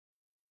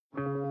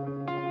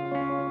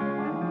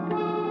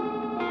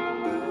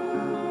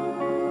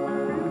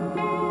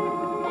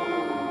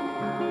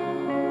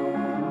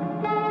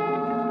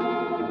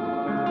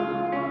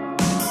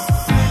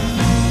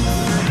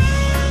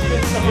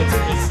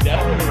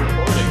definitely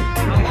recording.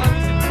 How long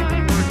is it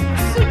been recording?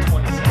 It's like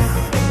 20 seconds.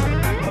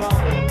 Come on,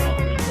 we'll go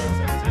through 12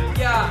 seconds.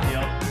 Yeah.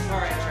 Yep.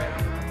 Alright.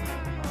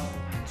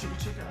 Chicka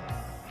chicka.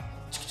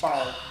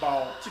 Bow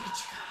bow. Chicka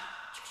chicka.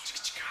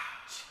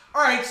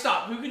 Alright,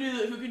 stop. Who can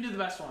do the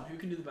best one? Who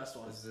can do the best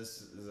one? Is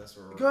this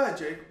where we're... Go ahead,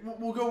 Jake.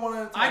 We'll go one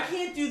at a time. I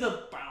can't do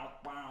the bow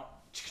bow.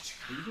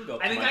 You can go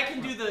I think to my- I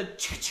can do the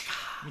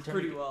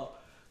pretty well.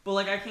 But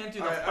like I can't do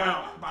the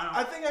bow bow.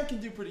 I think I can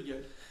do pretty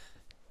good.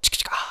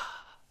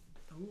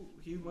 Ooh,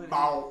 he went.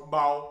 Bow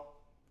bow.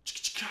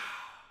 Chicka chicka.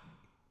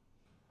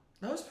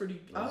 That was pretty.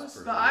 That was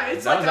pretty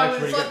It's good. like That I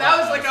was was. actually Like, pretty that good.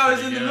 was like I was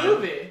in the Pretty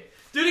movie.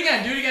 Do it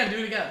again. Do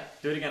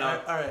it again.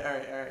 All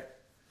right.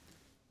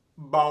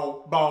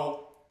 Bow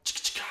bow.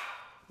 Chicka chicka.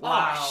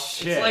 Wow.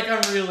 shit. It's like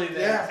I'm really there.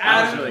 Yeah,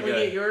 that was Adam, really can we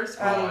good. get yours?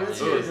 Adam,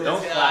 Please? yours. Ooh,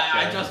 don't clap,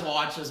 I guys. just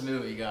watched this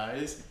movie,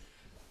 guys. Is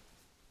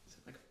it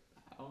like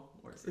bow?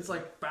 Or is it It's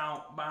like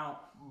bow bow.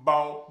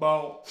 Bow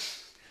bow.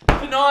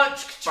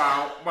 Not.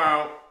 Bow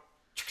bow.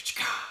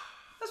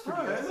 That's pretty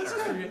Alright, good. that's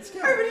That's good. pretty It's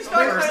good. good. Everybody's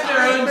got First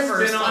their own time,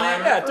 first spin on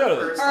time. it. Yeah,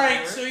 totally. First All right,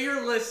 timer. so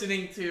you're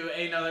listening to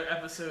another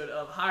episode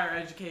of Higher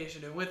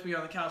Education, and with me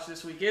on the couch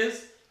this week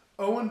is,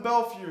 Owen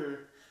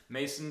Belfier.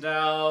 Mason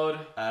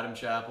Dowd. Adam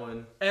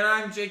Chaplin. and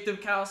I'm Jake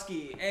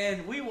Dubkowski,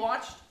 and we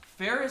watched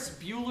Ferris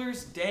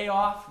Bueller's Day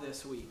Off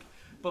this week.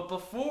 But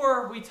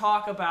before we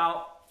talk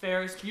about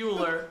Ferris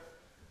Bueller,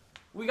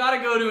 we gotta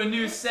go to a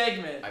new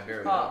segment. I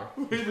barely Huh.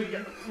 know.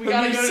 We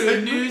gotta go to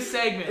a new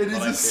segment. It is Well, a I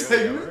barely know.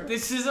 segment.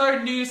 This is our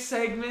new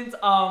segment.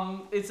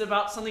 It's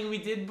about something we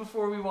did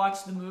before we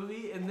watched the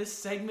movie, and this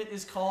segment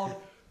is called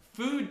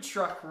Food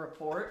Truck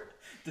Report.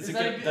 Is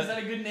that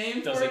a good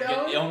name Does for it it, get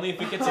Owen? only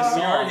if it gets a We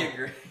song? already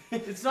agree.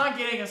 It's not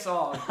getting a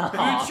song.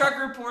 Food Truck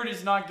Report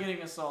is not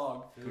getting a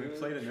song. Can we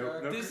play the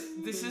note?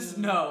 This is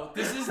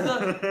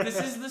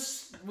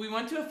the we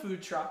went to a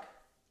food truck.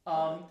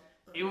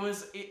 It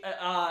was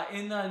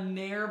in a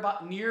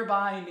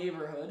nearby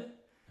neighborhood,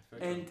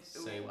 and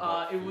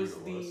it was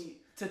the.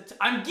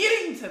 I'm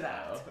getting to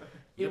that.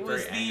 You're It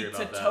was very angry the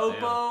about that,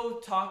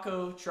 Totopo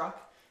taco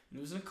truck. It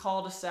was in a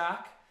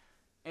cul-de-sac,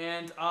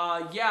 and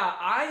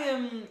I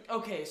am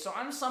okay. So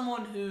I'm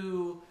someone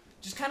who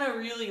just kind of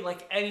really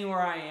like anywhere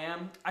I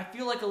am, I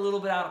feel like a little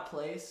bit out of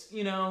place,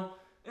 you know.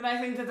 And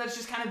I think that that's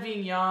just kind of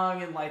being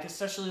young and like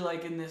especially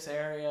like in this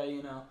area,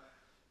 you know.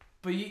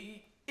 But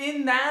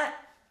in that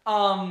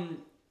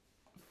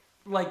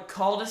like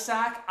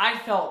cul-de-sac, I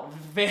felt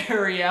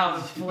very out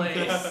of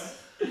place.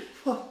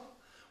 Well,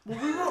 we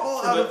were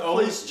all out of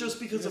place just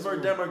because of our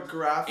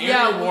demographic.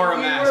 Yeah, we wore a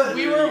mask.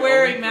 we We were were the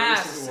wearing only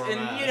masks, person who wore a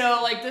and mask. you know,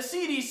 like the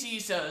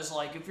CDC says,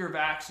 like if you're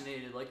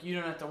vaccinated, like you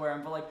don't have to wear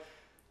them. But like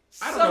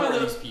I don't some know of where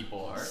those these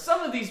people are.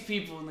 some of these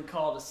people in the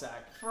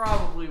cul-de-sac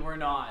probably were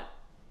not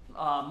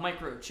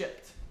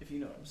microchipped, if you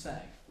know what I'm saying.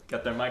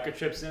 Got their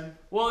microchips in?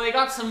 Well, they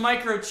got some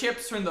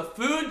microchips from the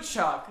food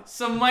truck.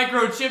 Some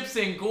microchips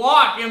in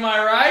guac, am I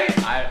right?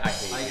 I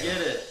hate I it.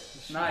 get it.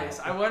 Nice.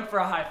 I went for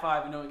a high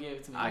five and no one gave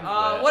it to me. I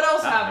quit. What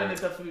else That happened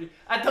hurt.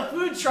 at the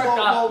food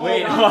truck?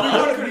 Wait,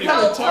 we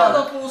gotta tell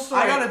the talk. full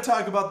story. I gotta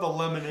talk about the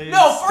lemonade.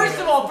 No, first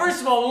stand.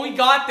 of all, when we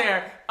got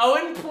there,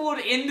 Owen pulled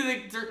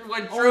into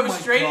drove my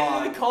straight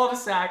God. into the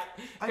cul-de-sac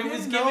I and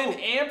was didn't given know.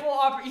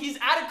 ample He's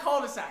at a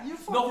cul-de-sac. You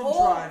the fucking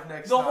whole, drive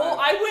next the time. whole,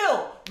 I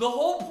will. The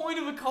whole point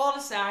of a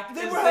cul-de-sac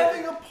They is were that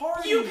having a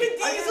party. you could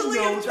I didn't easily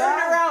know have turned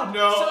that. around.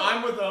 No, So-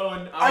 I'm with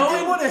Owen. I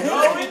didn't want to hit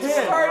Owen a kid.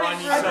 started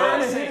on you, I didn't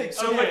want to so- hit a kid.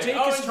 So what Jake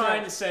Owen's is trying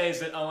right. to say is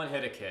that Owen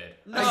hit a kid.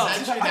 No,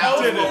 Essentially, I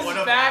Owen did it. was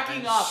What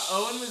backing happened? up.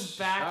 Owen was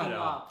backing Shut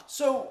up. up.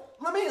 So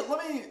let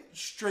me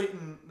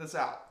straighten this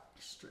out.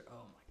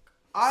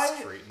 Oh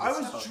Straighten I this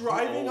was out, you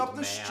driving old up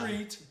the man.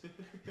 street,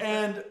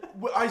 and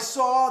I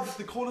saw that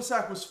the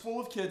cul-de-sac was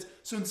full of kids.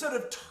 So instead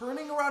of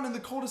turning around in the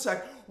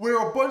cul-de-sac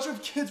where a bunch of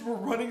kids were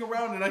running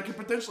around and I could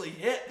potentially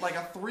hit like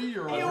a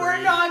 3-year-old, You were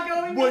not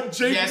going to. what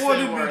Jake Yes, they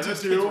wanted were. me to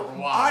Those do, kids were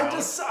wild. I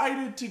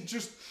decided to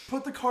just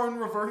put the car in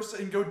reverse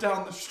and go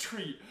down the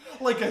street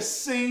like a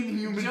sane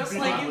human Just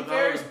being. like in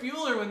Ferris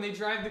Bueller when they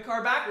drive the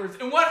car backwards.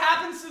 And what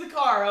happens to the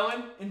car,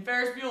 Owen? In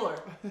Ferris Bueller?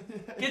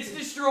 Gets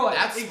destroyed.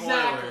 That's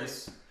exactly.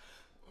 spoilers.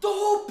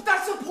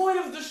 That's the point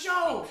of the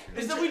show.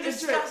 Is that we And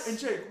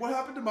discuss. Jake, what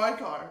happened to my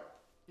car?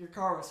 Your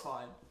car was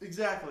fine.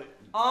 Exactly.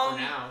 For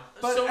now.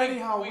 But so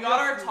anyhow, we we got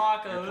our have to-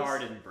 tacos. Your car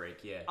didn't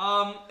break yet.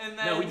 And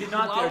then No, we did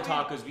not while get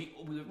our tacos. We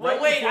Well,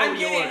 right wait, before I'm we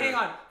getting. ordered. Hang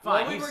on. Fine,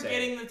 While we you were say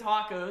getting the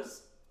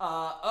tacos,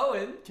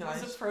 Owen Can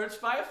was I-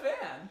 approached by a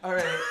fan. All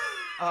right.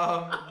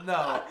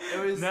 No,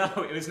 it was. No,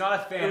 it was not a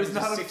fan. It It was was,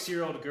 not a a-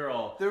 6-year-old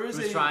girl There who was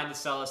was a- trying to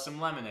sell us some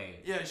lemonade.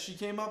 Yeah, she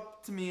came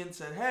up to me and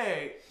said,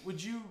 "Hey,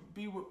 would you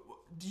be?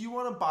 Do you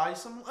want to buy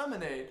some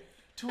lemonade?"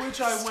 To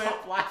which I went,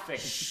 Stop laughing.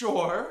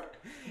 "Sure."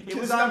 It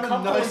was I'm an a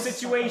uncomfortable nice-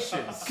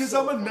 situation. Because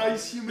I'm a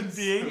nice human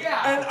being.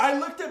 Yeah. And I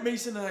looked at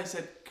Mason and I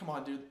said, "Come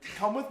on, dude,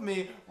 come with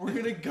me. We're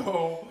gonna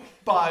go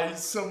buy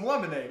some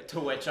lemonade." To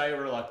which I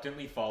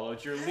reluctantly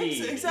followed your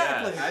lead.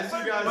 Exactly. yes.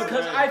 As you guys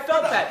Because went. I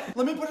felt that.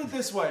 Let me put it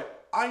this way: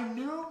 I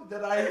knew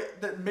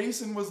that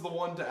Mason was the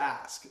one to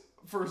ask.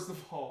 First of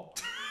all,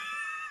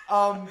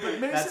 but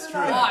Mason That's and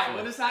true. I. Why?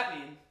 What does that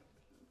mean?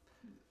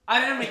 I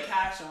didn't have any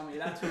cash on me.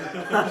 That's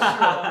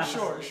what.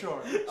 Sure.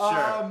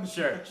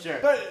 Sure.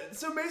 But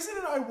so Mason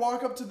and I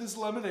walk up to this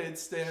lemonade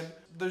stand.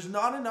 There's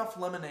not enough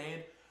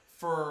lemonade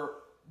for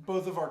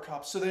both of our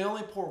cups, so they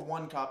only pour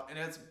 1 cup, and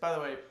it's, by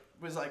the way,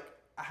 was like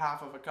a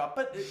half of a cup,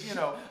 but you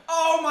know.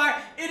 Oh my!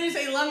 It is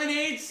a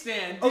lemonade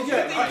stand. Did you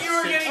think you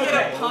were gonna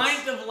get a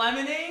pint of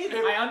lemonade?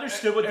 I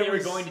understood what they were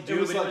going to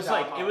do, but it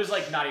was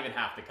like not even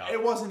half the cup.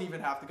 It wasn't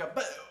even half the cup.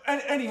 But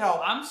anyhow,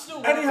 I'm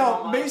still working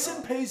on my Mason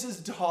cup. pays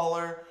his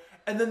 $1,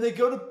 and then they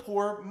go to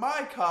pour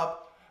my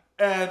cup,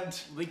 and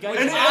The guy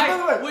and by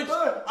the way,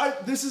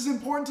 which- this is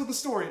important to the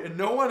story, and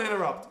no one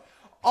interrupt.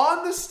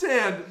 On the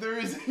stand, there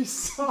is a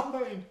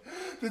sign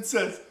that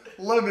says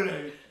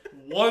lemonade,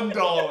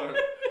 $1.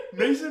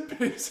 Mason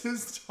pays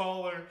his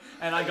 $1.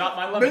 And I got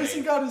my lemonade.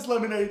 Mason got his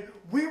lemonade.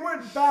 We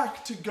went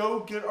back to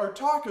go get our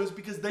tacos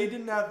because they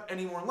didn't have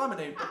any more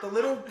lemonade. But the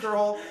little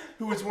girl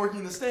who was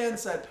working the stand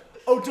said,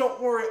 "Oh, don't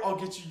worry, I'll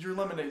get you your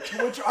lemonade."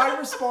 To which I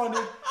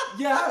responded,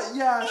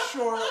 yeah,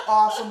 sure,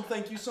 awesome,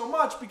 thank you so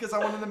much, because I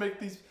wanted to make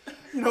these,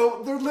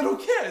 they're little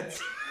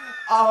kids.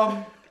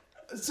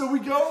 So we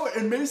go,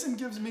 and Mason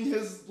gives me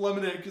his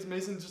lemonade because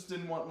Mason just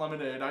didn't want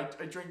lemonade. I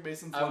drink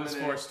Mason's lemonade. I was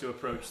forced to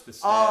approach the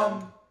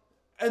stand.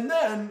 And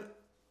then,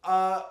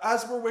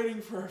 as we're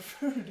waiting for our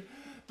food,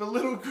 the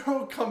little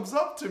girl comes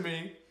up to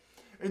me,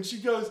 and she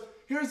goes,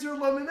 "Here's your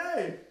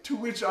lemonade." To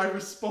which I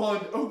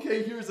respond,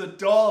 "Okay, here's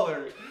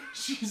 $1."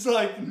 She's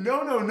like,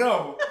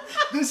 no,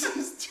 this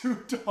is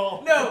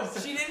 $2. No,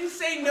 she didn't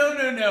say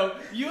no.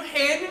 You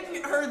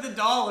handed her the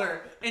 $1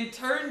 and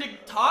turned to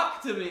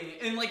talk to me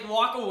and like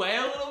walk away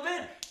a little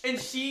bit, and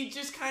she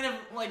just kind of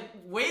like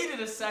waited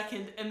a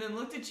second and then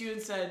looked at you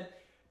and said,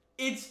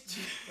 "It's."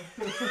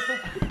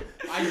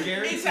 I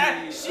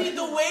guarantee.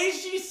 The way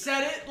she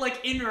said it,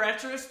 like in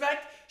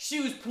retrospect, she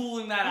was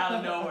pulling that out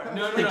of nowhere.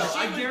 No. Like,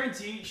 I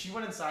guarantee she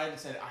went inside and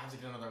said, "I have to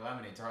get another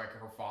lemonade." To like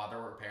her father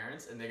or her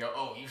parents, and they go,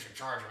 "Oh, you should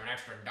charge him an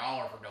extra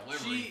 $1 for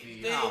delivery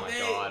fee." Oh my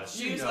God.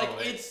 She was like,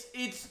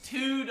 "It's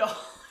 $2."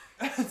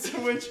 To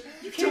which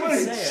You can't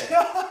even say it.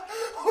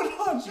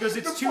 Hold on. She goes,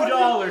 "It's The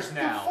 $2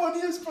 now." The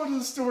funniest part of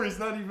the story is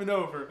not even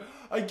over.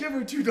 I give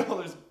her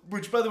 $2,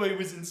 which, by the way,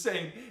 was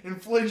insane.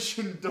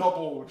 Inflation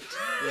doubled.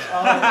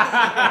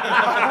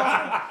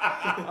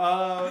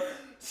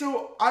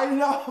 So I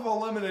now have a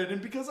lemonade, and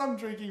because I'm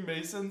drinking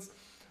Mason's,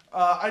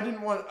 I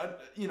didn't want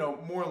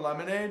more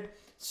lemonade.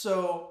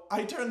 So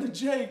I turn to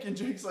Jake, and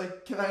Jake's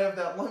like, "Can I have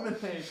that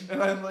lemonade?"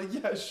 And I'm like,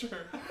 "Yeah,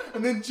 sure."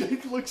 And then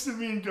Jake looks at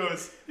me and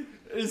goes,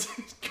 "Is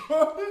it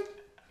good?"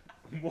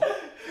 What?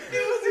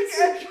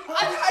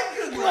 I've had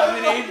good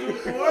lemonade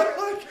before.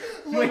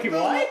 Wait,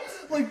 what?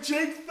 Like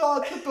Jake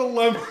thought that the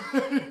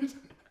lemonade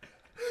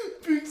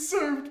being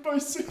served by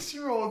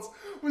 6-year-olds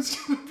was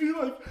gonna be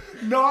like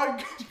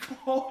not good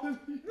quality.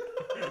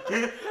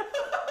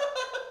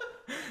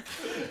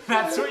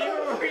 That's what you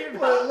were worried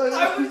about?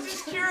 I was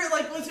just curious,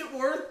 like, was it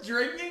worth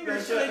drinking,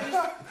 or should I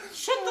just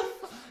shut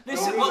the?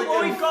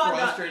 What we've got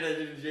now.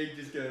 Frustrated, and Jake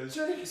just goes.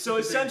 So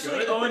 "Is it essentially,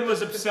 good?" Owen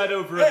was upset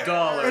over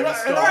 $1. And He's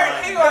still I,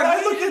 mad. hang and on.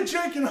 I look at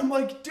Jake and I'm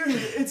like, "Dude,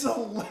 it's a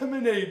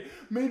lemonade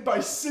made by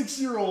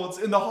 6-year-olds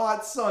in the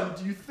hot sun.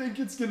 Do you think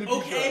it's gonna be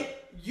Okay,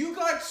 you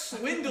got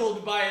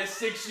swindled by a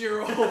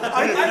 6-year-old.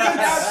 I think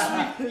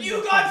that's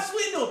You got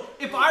swindled.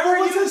 If I good?" were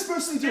What was you, I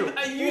supposed to do?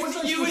 I What was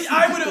I supposed to do?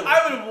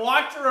 would have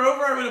walked her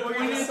over. I would have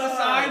pointed at the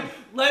sign.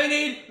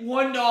 Lemonade,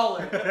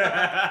 $1.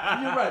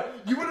 You're right.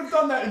 You would have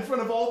done that in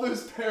front of all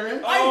those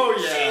parents.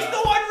 She's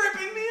the one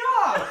ripping me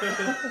off.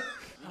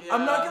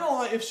 I'm not gonna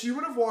lie, if she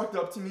would have walked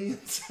up to me and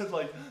said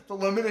like the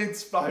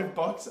lemonade's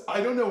 $5,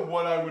 I don't know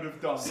what I would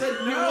have done.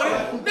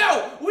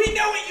 No, we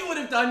know what you would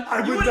have done.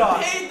 I You would would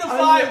not. have paid the $5.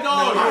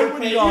 I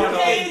would not. You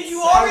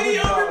I already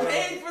would not.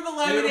 overpaid for the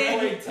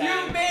lemonade. paid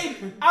You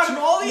made out of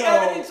all the No.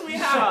 evidence we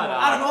have. Shut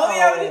up. Out of all the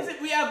evidence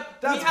that we have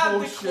That's the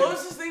bullshit.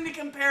 closest thing to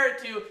compare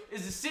it to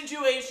is a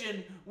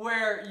situation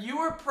where you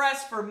were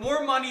pressed for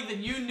more money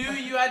than you knew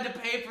you had to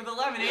pay for the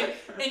lemonade,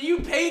 and you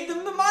paid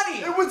them the money.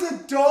 It was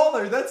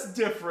 $1. That's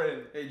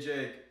different. Hey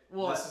Jake.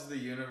 What? This is the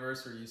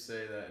universe where you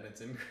say that and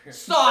it's incorrect.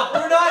 Stop.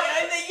 We're not.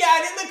 And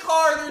in the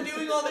car, they're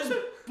doing all this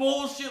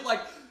bullshit like,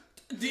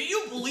 do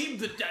you believe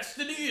that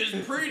destiny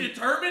is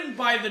predetermined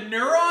by the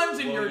neurons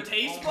in your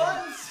taste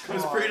buds? It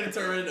was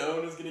predetermined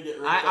Owen was gonna get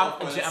ripped I'm off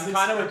by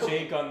kind of with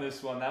Jake on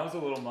this one. That was a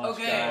little much,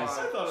 Okay. guys.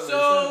 I thought it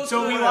So- was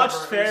So we whatever.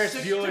 watched Ferris To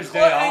Bueller's clo-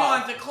 Day hang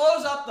Off. on, to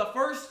close up the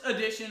first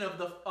edition of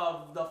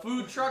the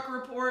food truck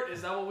report,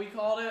 is that what we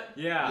called it?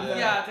 Yeah.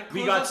 Yeah. To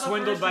We close got up the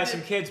swindled first by edi-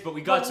 some kids, but we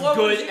But got some what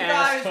would good you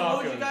ass guys, What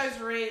would you tacos. guys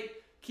rate?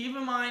 Keep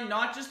in mind,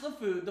 not just the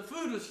food. The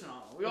food was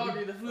phenomenal. We all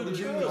agree the food was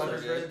letter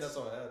good. grade, that's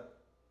all I had.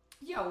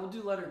 Yeah, we'll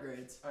do letter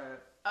grades.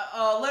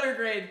 Alright. Letter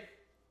grade.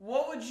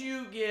 What would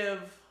you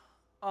give?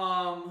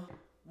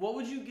 What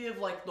would you give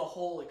like the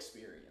whole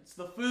experience?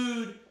 The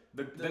food,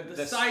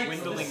 the sights, the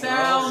swindling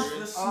sounds, girls.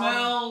 the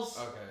smells,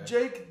 Okay.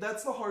 Jake,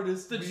 that's the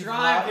hardest. the we've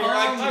drive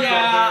had. home.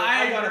 Yeah,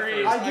 I got it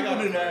agree. first. I give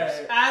got it an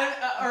first. A.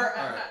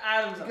 Adam,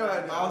 Adam's Go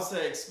ahead. I'll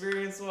say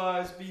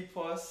experience-wise, B+.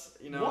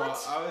 You know,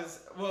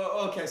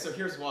 What? okay. So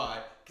here's why.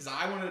 Because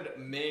I wanted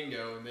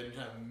mango and they didn't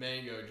have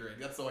mango drink.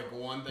 That's the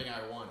one thing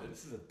I wanted.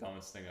 This is the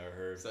dumbest thing I've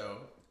heard. So,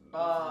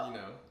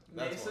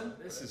 that's Mason?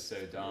 why. This is so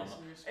dumb. Mason,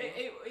 your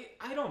score?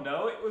 I don't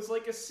know. It was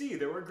like a C.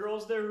 There were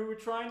girls there who were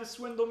trying to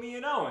swindle me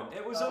and Owen.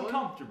 It was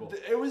uncomfortable.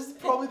 It was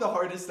probably the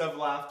hardest I've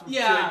laughed with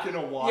Yeah. Jake in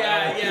a while.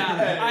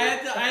 Yeah. I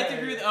had to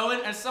agree with Owen.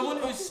 As someone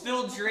who's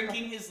still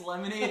drinking his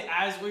lemonade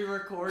as we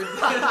record this,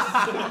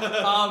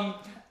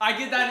 I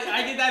get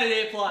that an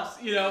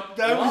A+. You know,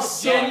 That was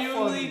so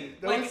genuinely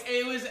funny.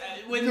 it was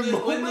when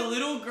the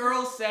little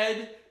girl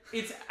said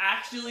it's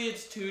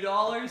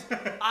 $2.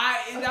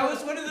 That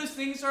was one of those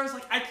things where I was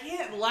like, I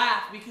can't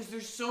laugh because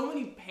there's so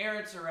many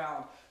parents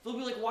around. They'll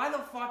be like, why the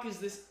fuck is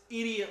this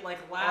idiot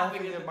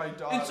laughing at my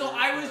daughter? And so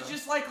I was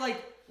just like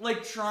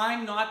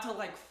trying not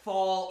to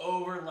fall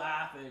over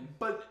laughing.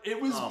 But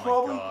it was Oh my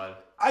probably. God.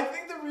 I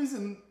think the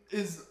reason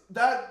is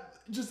that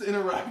just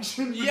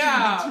interaction between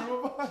Yeah. the two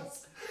of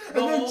us. And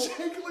then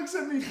Jake looks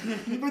at me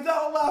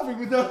without laughing,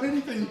 without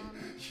anything.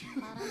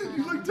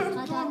 You look down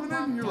at the lemonade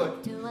and you're like,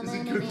 is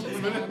it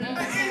good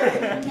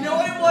lemonade? You know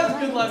what? It was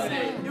good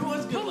lemonade. It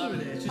was good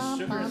lemonade. Just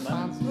sugar and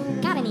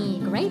lemons. Got any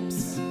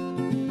grapes?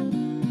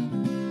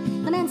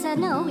 The man said,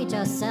 no, we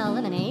just sell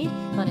lemonade,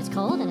 but it's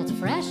cold and it's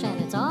fresh and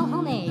it's all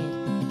homemade.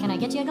 Can I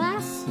get you a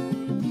glass?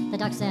 The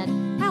duck said,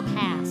 I'll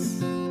pass.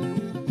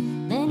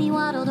 Then he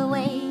waddled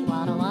away,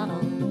 waddle, waddle.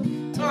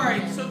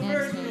 Alright, so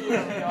Ferris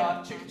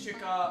Bueller, chicka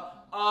chicka.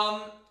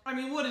 I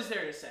mean, what is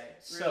there to say?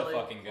 So Really?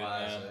 fucking good,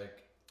 man. Classic.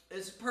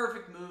 It's a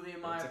perfect movie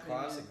in my It's a opinion.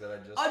 classic that I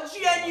just. A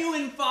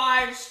genuine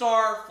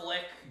 5-star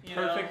flick. You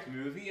Perfect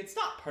movie? It's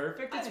not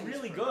perfect. I It's think it's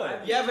really perfect. good. I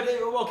think- Yeah, but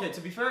okay. To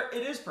be fair,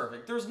 it is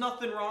perfect. There's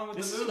nothing wrong with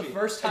This the is movie. the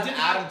first time It didn't-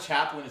 Adam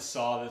Chaplin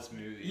saw this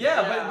movie.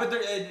 Yeah, Yeah. but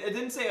it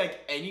didn't say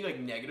any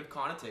negative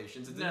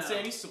connotations. It didn't No. say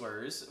any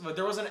slurs. But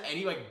there wasn't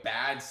any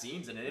bad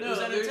scenes in it. It No, was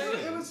there's-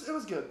 entertaining. It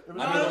was good. It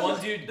was I mean, the good.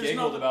 one dude there's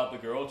giggled no- about the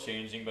girl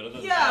changing, but other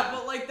than Yeah,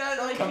 that, but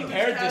that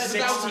Compared to that was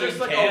 16 just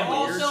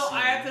Cavaliers also,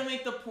 I scene. have to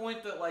make the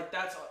point that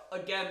that's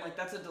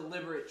that's a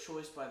deliberate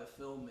choice by the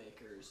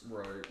filmmakers.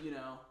 Right. You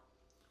know,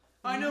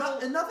 I know.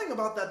 And nothing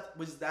about that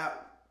was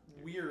that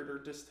weird or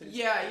distasteful.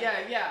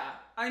 Yeah.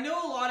 I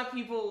know a lot of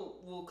people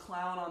will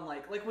clown on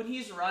like when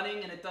he's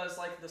running and it does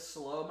the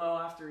slow-mo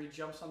after he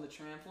jumps on the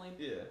trampoline.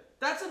 Yeah.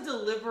 That's a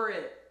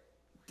deliberate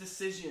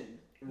decision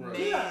Right.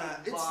 made Yeah,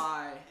 it's-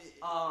 by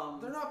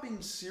They're not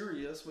being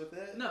serious with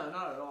it. no,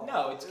 not at all.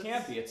 no, it's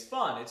campy. It's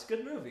fun. It's a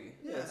good movie.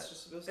 Yeah, it's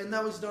just supposed to and be.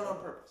 that was done on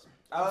purpose.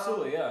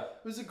 Absolutely, yeah.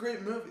 It was a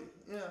great movie.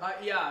 Yeah.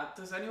 Yeah.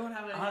 Does anyone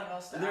have anything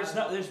else to There's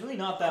add? there's really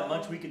not that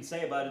much we can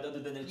say about it other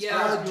than it's Yeah.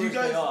 Ferris Do you Bueller's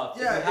guys? Day Off.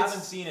 Yeah, if you haven't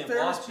it's seen it,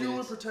 Ferris watch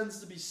Bueller it. pretends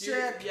to be You're-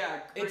 sick. Yeah,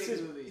 great It's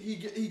just- movie.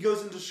 He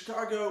goes into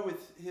Chicago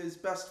with his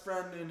best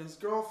friend and his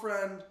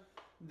girlfriend.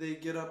 They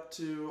get up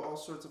to all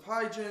sorts of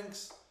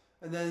hijinks,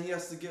 and then he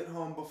has to get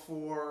home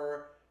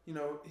before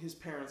his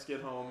parents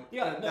get home.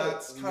 Yeah, and no,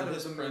 that's kind of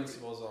his the movie.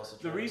 principles also.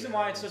 The reason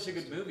why it's such a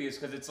good movie is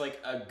because it's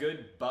a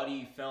good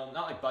buddy film,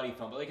 not buddy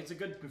film, but it's a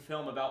good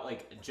film about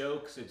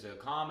jokes. It's a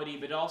comedy,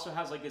 but it also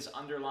has this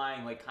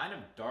underlying kind of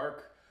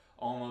dark,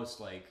 almost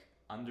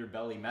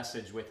underbelly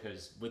message with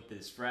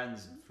his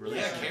friends.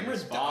 Yeah, Cameron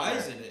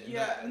dies in it.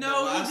 Yeah, The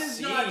no, he last does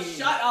not. scene-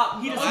 Shut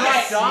up. He does Okay, not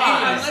hang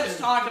die. on, let's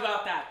talk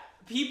about that.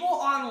 People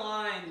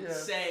online Yeah.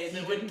 say He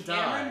that when didn't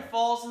Cameron die.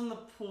 falls in the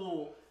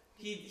pool,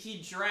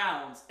 he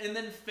drowns, and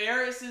then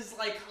Ferris is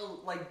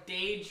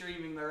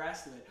daydreaming the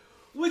rest of it,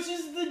 which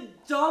is the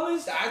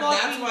dumbest That's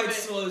fucking why it thing.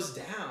 slows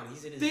down.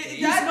 He's in his. Th- daydream.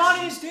 He's That's- not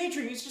in his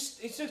daydream.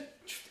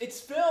 It's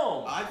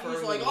film. I He's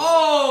firmly like, believe-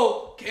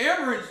 oh,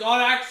 Cameron's not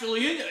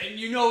actually in it,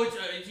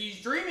 and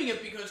he's dreaming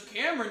it because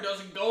Cameron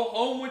doesn't go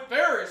home with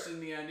Ferris in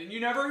the end, and you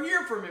never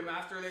hear from him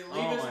after they leave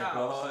Oh his my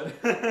house.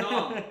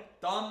 god.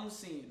 Dumb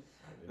scene.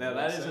 Now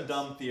that is a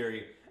dumb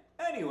theory.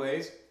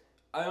 Anyways,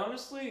 I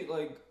honestly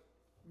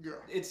Yeah.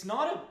 it's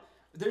not a.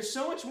 There's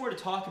so much more to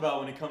talk about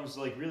when it comes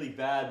to really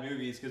bad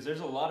movies because there's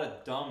a lot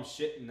of dumb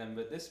shit in them.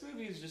 But this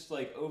movie is just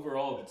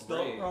overall It's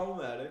great. not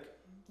problematic.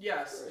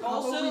 Yes. How about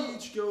Also, we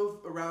each go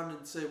around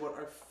and say what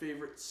our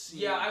favorite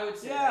scene? yeah, I would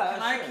say. Yeah,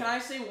 that. sure. Can I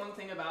say one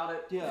thing about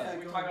it? Yeah. Before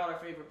we Go talk ahead. about our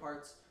favorite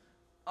parts.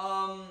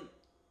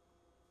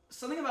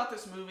 Something about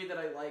this movie that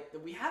I like that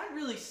we haven't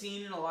really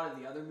seen in a lot of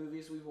the other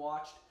movies we've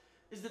watched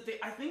is that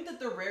I think that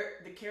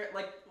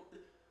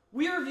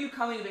we review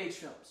coming of age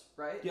films,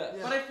 right? Yeah.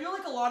 Yeah. But I feel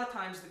like a lot of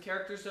times the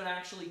characters don't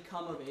actually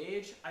come of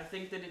age. I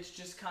think that it's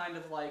just kind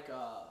of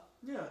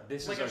Yeah.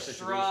 This like is our a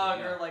situation. shrug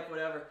yeah. or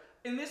whatever.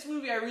 In this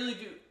movie, I really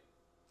do.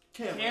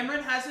 Cameron.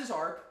 Cameron has his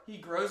arc. He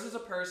grows as a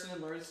person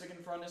and learns to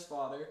confront his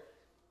father.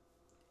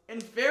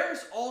 And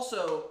Ferris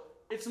also,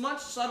 it's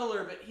much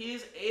subtler, but he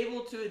is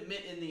able to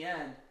admit in the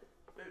end,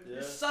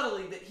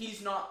 subtly, that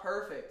he's not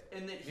perfect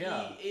and that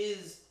Yeah. he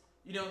is,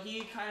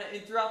 he kind of,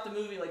 and throughout the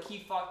movie,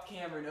 he fucked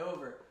Cameron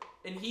over.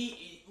 And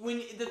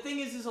the thing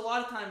is a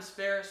lot of times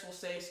Ferris will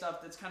say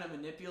stuff that's kind of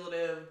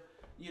manipulative,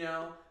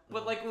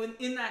 But when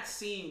in that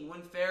scene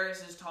when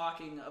Ferris is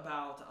talking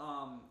about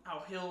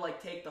how he'll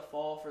take the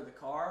fall for the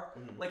car,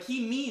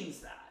 he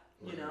means that.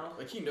 You know?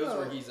 Like, he knows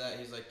where he's at.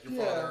 He's like, your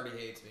father already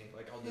hates me.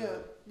 Like, I'll do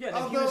it. Yeah,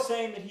 and he was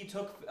saying that he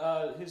took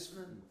his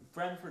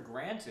friend for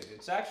granted.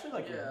 It's actually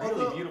like a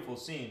really beautiful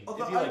scene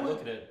if you like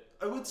look at it.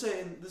 I would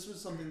say, and this was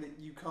something that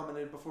you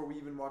commented before we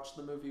even watched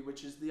the movie,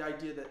 which is the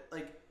idea that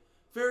like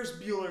Ferris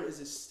Bueller is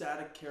a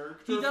static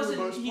character. He doesn't. For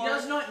the most He part,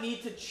 does not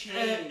need to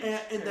change.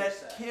 and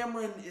that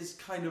Cameron is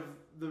kind of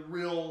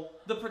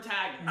the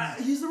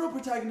protagonist. He's the real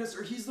protagonist,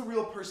 or he's the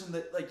real person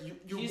that like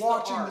you're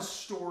watching the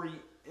story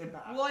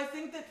impact. Well, I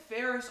think that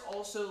Ferris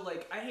also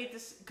like I hate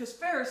this because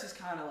Ferris is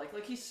kind of like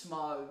he's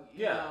smug.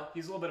 You know?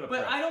 He's a little bit of a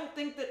But prick. I don't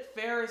think that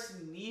Ferris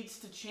needs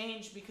to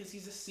change because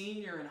he's a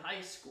senior in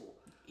high school.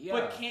 Yeah.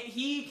 But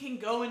he can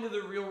go into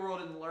the real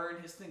world and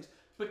learn his things.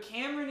 But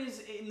Cameron is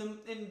in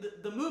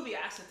the movie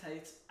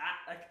accentuates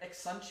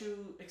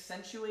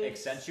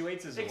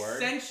Accentuates is a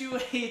word.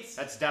 Accentuates.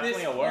 That's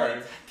definitely this a word.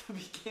 point at the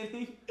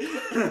beginning,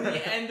 and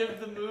the end of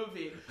the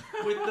movie,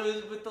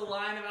 with the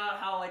line about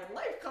how like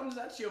life comes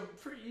at you.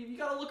 You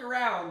gotta look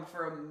around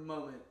for a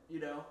moment, you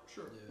know.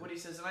 Sure. Yeah. What he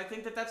says, and I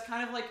think that's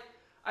kind of like.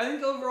 I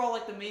think overall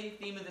like the main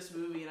theme of this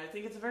movie, and I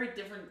think it's a very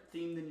different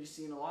theme than you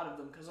see in a lot of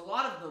them, because a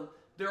lot of them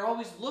they're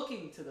always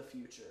looking to the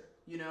future,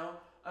 you know.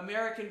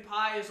 American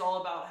Pie is all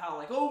about how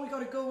like, oh, we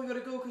gotta go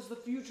because the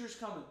future's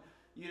coming,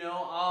 you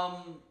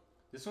know.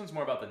 This one's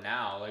more about the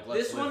now. Like,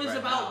 this one is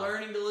about now.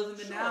 learning to live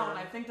in the now, and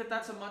I think that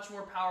that's a much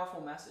more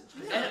powerful message.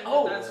 And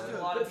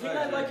the thing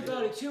I like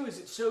about it too is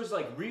it shows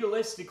like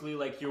realistically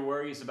like your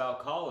worries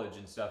about college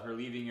and stuff, or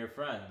leaving your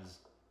friends.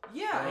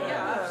 Yeah,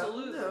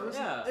 absolutely.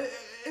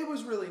 It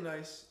was really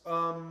nice.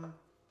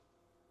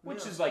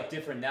 Which is like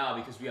different now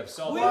because we have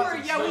cell We phones. were,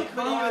 and yeah, we stuff.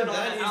 But commented even on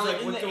then, it, he's how, like,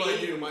 in what the do I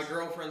do? 80s. My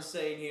girlfriend's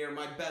staying here.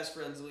 My best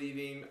friend's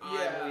leaving.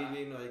 Yeah. I'm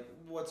leaving. Like,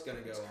 what's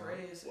gonna go It's on?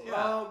 crazy.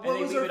 Yeah. What And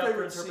they was leave our it up for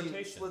favorite scene?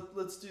 interpretation.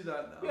 Let's do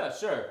that now. Yeah,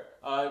 sure.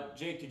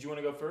 Jake, did you want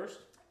to go first?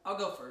 I'll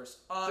go first.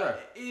 Sure.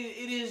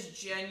 It is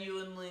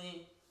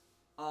genuinely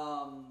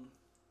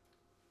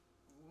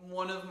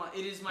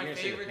it is my You're gonna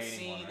say the favorite painting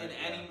scene one, right?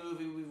 in any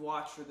movie we've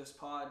watched for this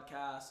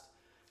podcast.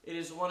 It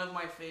is one of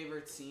my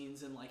favorite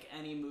scenes in like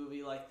any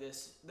movie like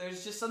this.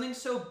 There's just something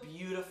so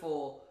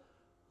beautiful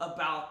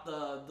about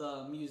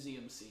the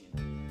museum scene.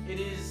 It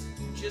is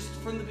just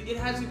it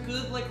has a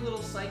good like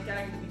little sight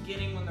gag at the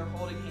beginning when they're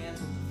holding hands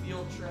with the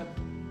field trip,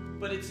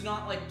 but it's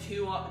not like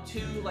too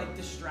like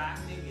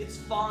distracting. It's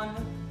fun.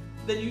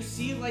 Then you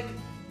see like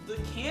the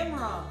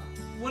camera.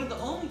 One of the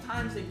only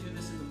times they do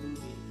this in the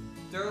movie,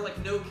 there are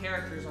like no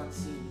characters on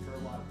scene for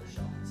a lot of the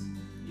shots,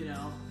 you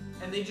know,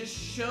 and they just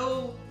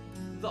show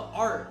the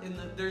art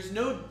there's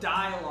no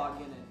dialogue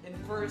in it.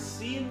 And for a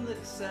scene that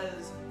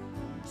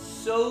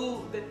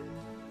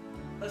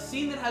a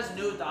scene that has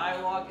no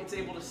dialogue, it's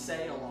able to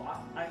say a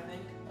lot, I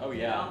think. Oh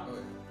yeah. You know?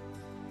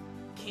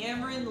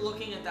 Cameron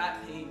looking at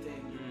that painting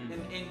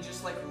and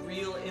just like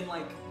real in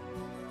like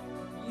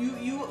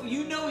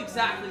you know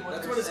exactly what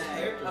That's they're what his saying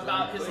character's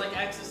about on, his like-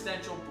 like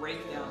existential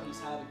breakdown he's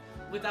having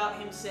without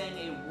him saying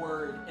a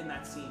word in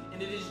that scene.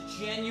 And it is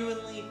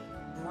genuinely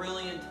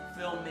brilliant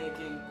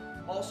filmmaking.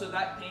 Also,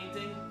 that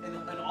painting and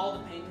all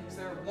the paintings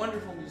there,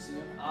 wonderful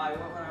museum. I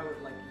went when I was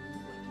like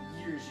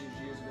years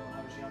ago when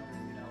I was younger,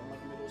 you know,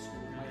 like middle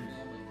school with my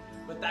family.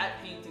 But that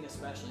painting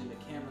especially that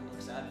Cameron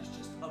looks at is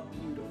just a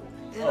beautiful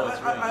painting. And Oh, it's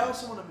really I nice.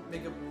 also want to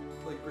make a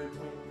like great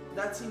point.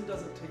 That scene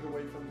doesn't take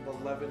away from the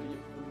levity of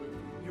the movie.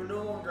 You're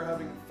no longer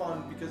having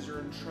fun because you're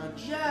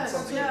entrenched in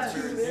something that's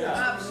serious.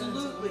 Yeah.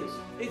 Absolutely.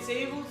 It's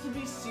able to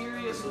be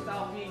serious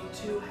without being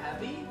too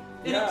heavy.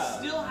 And Yeah. it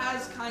still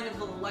has kind of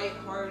the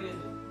lighthearted,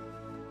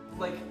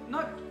 like,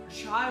 not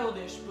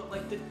childish, but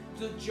like the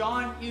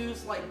John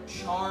Hughes like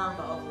charm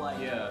of like.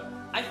 Yeah.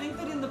 I think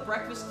that in The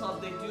Breakfast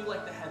Club they do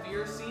like the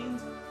heavier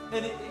scenes,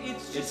 and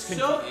it's just It's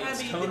so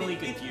it's heavy tonally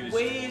that it confused.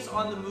 weighs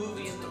on the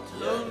movie and the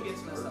tone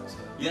gets messed up.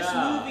 This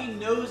Yeah. movie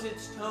knows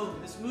its tone.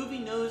 This movie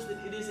knows that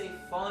it is a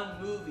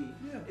fun movie.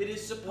 Yeah. It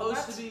is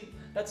supposed to be.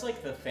 That's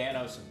like the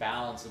Thanos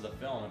balance of the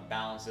film. It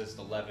balances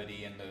the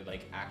levity and the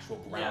like actual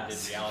grounded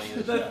Yes. reality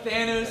of The the show.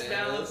 Thanos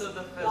balance of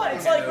the film. What?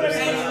 It's like Thanos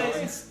Anyways,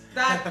 balance.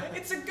 that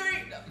It's a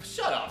great.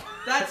 Shut up.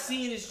 that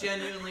scene is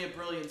genuinely a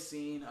brilliant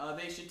scene.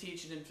 They should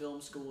teach it in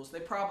film schools. They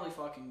probably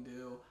fucking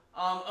do.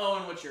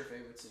 Owen, what's your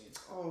favorite scene?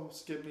 Oh,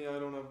 skip me. I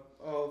don't know.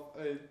 Oh,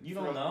 You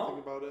don't forgot to know?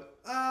 think about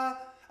it.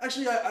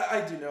 Actually,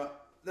 I do know.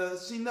 The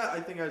scene that I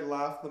think I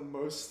laughed the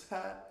most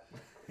at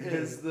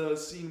is the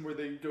scene where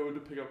they go to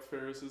pick up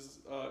Ferris's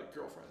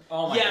girlfriend.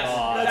 Oh my Yes,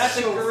 god. that's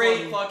so a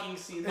great funny. fucking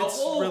scene. The It's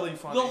whole, really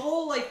funny. The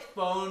whole like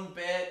phone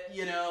bit,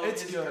 you know,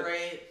 It's is good.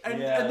 great. And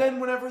Yeah. and then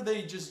whenever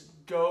they just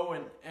go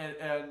and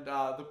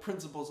the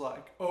principal's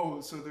like,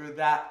 oh, so they're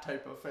that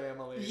type of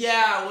family.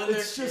 Yeah, when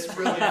It's they're just kids.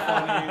 really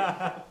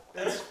Yeah. funny.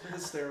 It's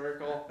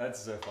hysterical. That's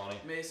so funny.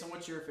 Mason,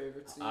 what's your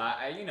favorite scene?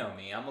 You know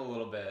me. I'm a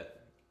little bit.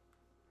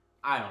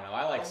 I don't know.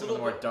 I like A some of the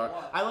little more bit dark.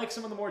 what? I like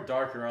some of the more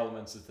darker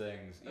elements of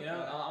things. You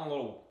know,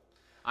 Okay.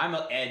 I'm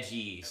a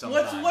edgy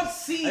sometimes. What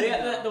scene?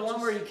 The though?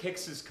 one where he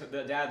kicks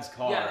the dad's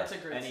car. Yeah, that's a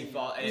great and scene. it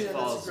Yeah, that's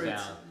falls a great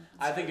down. scene.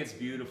 I think it's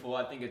beautiful.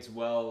 I think it's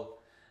well.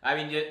 I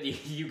mean,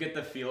 you get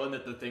the feeling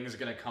that the thing's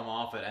gonna come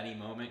off at any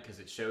moment because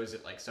it shows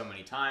it like so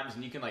many times,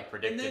 and you can like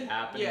predict it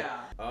happening. Yeah.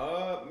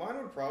 Mine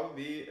would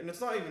probably be, and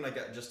it's not even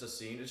like just a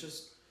scene. It's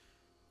just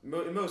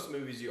in most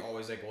movies you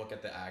always like look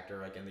at the actor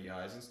like in the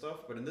eyes and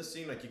stuff. But in this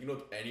scene, like you can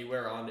look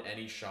anywhere on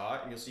any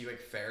shot, and you'll see like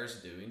Ferris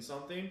doing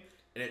something,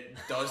 and it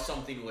does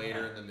something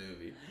later in the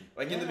movie.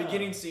 Like in the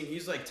beginning scene,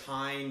 he's like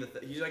tying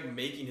he's like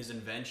making his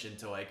invention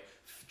to like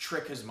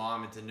trick his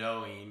mom into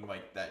knowing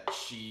like that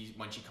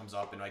when she comes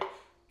up and like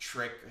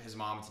trick his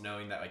mom into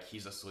knowing that like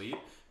he's asleep,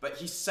 but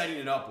he's setting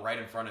it up right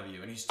in front of you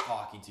and he's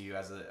talking to you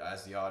as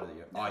the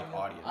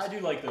audience. I do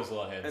like those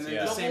little hints. And then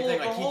yeah. the same thing,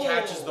 like he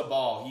catches the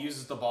ball, he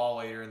uses the ball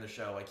later in the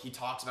show, like he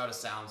talks about a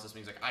sound system.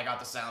 He's like, I got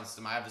the sound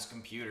system, I have this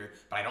computer,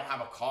 but I don't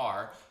have a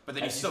car. But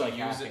then he still like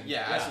uses it. hacking.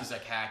 Yeah, as he's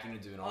like hacking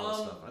and doing all this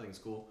stuff. I think it's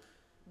cool.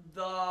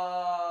 There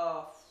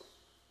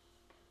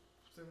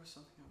was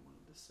something I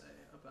wanted to say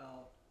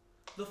about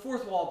the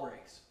fourth wall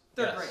breaks.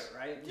 They're great,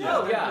 right?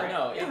 Yeah,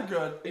 They're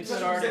good. It's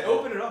because they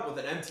open it up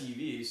with an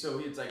MTV, so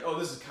it's like, oh,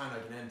 this is kind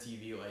of like an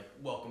MTV, like,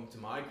 welcome to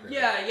my crib.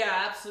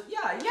 Yeah, absolutely.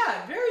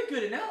 Yeah, very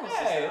good analysis.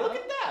 Hey, Alan. look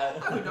at that.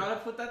 I would not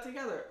have put that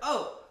together.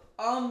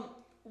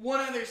 One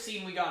other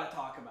scene we gotta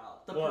talk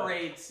about. The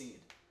parade scene.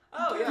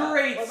 Oh, yeah.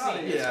 Great What about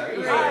scene. it? Yeah, Great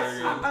it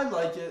scene. was I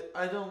like it.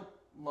 I don't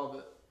love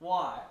it.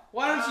 Why?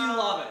 Why don't you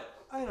love it?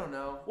 I don't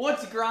know.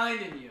 What's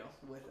grinding you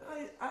with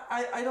it?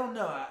 I don't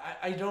know.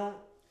 I don't.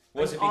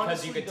 Was I it because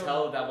honestly you could don't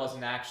tell know. that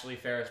wasn't actually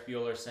Ferris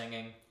Bueller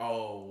singing?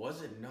 Oh,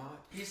 was it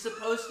not? He's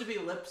supposed to be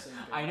lip syncing.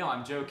 I know,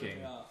 I'm joking.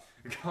 Yeah.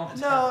 Calm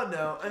down.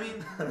 No. I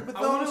mean, with I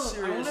all want the to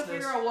seriousness.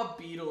 figure out what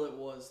Beatle it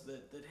was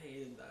that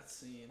hated that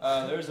scene.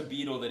 There's a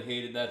Beatle that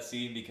hated that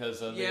scene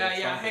because of the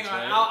trumpets, hang on.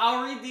 right?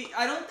 I'll read the.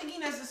 I don't think he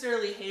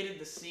necessarily hated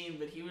the scene,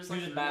 but he was He like.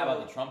 was just mad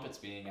about the trumpets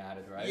being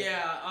added, right?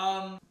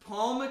 Yeah.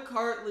 Paul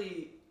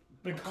McCartney.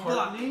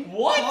 McCartney?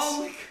 What?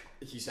 Paul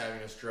He's having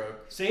a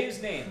stroke. Say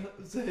his name.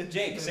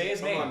 Jake, say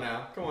his name. Come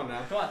on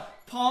now. Come on.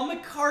 Paul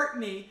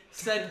McCartney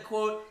said,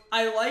 quote,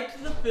 I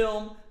liked the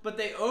film, but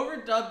they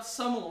overdubbed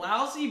some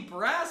lousy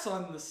brass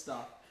on the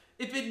stuff.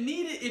 If it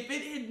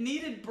had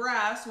needed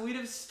brass, we'd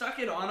have stuck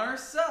it on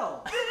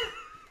ourselves.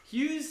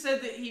 Hughes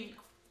said that he,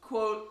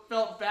 quote,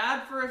 felt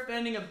bad for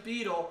offending a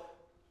Beatle,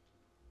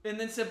 and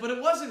then said, but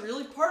it wasn't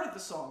really part of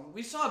the song.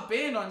 We saw a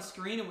band on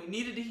screen and we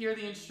needed to hear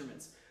the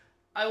instruments.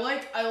 I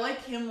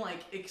like him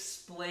like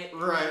explain.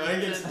 Right,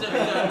 like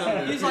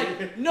he's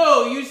like,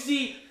 no, you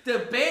see, the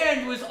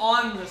band was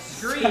on the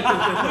screen. We didn't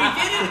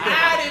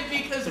add it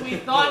because we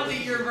thought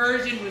that your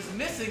version was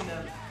missing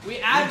them. We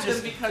added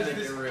them because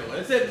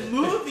the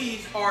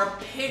movies are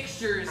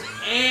pictures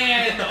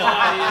and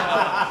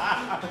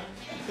audio.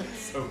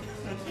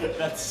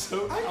 That's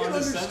so I can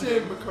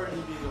understand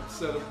McCartney being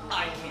upset.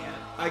 I can't.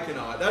 I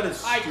cannot. That is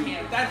stupid. I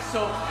can't. That's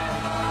so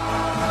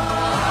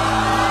petty.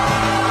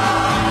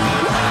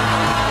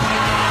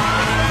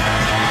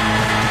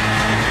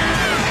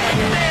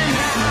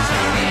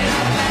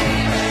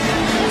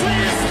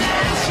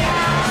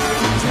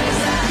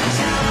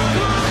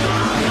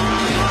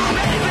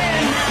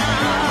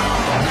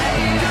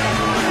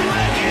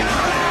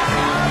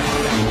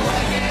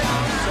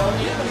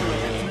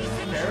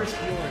 Ferris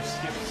Bueller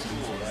skipped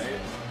school, right?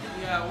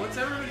 Yeah, what's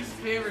everybody's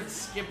favorite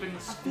skipping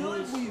school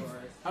like story? we've-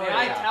 May Oh,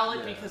 I yeah, tell it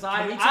yeah. because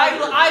Can we tell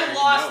I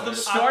lost the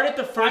Start at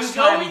the first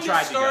I'm time going you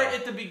tried to start to go.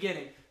 at the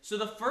beginning. So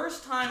the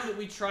first time that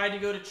we tried to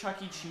go to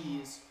Chuck E.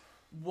 Cheese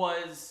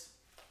was,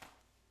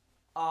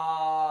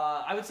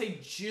 I would say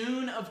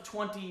June of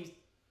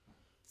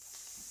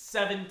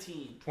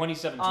 2017.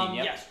 2017,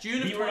 yep. Yes,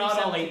 June of We were not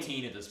all 2017.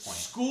 18 at this point.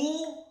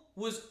 School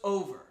was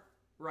over,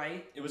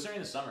 right? It was during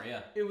the summer,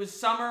 yeah. It was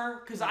summer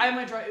because I had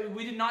my drive.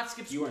 We did not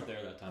skip school. You weren't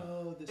there that time.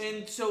 Oh, this.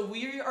 And so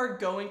we are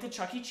going to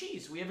Chuck E.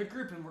 Cheese. We have a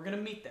group and we're going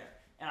to meet there.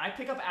 And I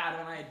pick up Adam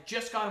and I had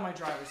just gotten my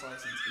driver's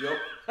license. Yep.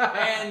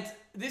 And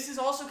this is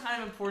also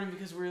kind of important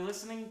because we're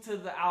listening to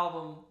the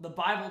album The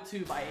Bible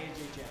 2 by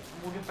AJJ.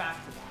 And we'll get back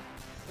to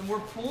that. And we're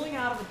pulling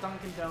out of a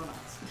Dunkin'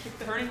 Donuts,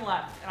 turning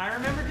left. And I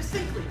remember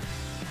distinctly,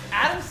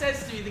 Adam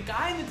says to me, the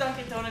guy in the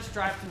Dunkin' Donuts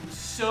drive-thru was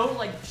so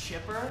like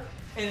chipper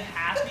and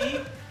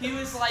happy. He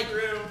was like,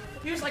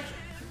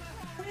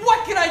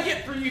 what can I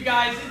get for you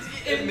guys?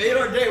 It made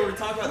our day. We're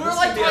talking about We're this.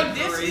 like, Gonna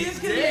be a this great is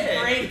gonna be day.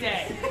 a great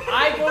day.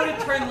 I go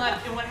to turn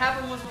left, and what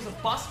happened was a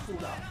bus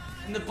pulled up.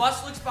 And the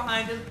bus looks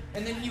behind him,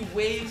 and then he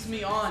waves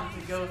me on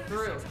to go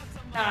through.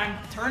 And I'm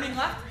turning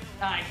left,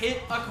 and I hit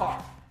a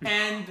car.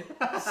 And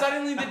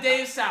suddenly the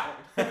day is soured.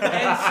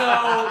 And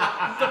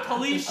so the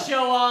police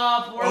show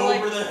up. We're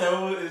Over like, the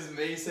hill is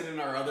Mason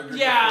and our other group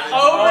yeah,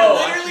 of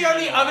friends. literally on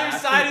the other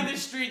laugh. side of the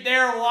street,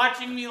 they're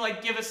watching me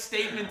like give a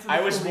statement to the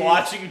I was police.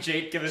 watching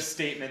Jake give a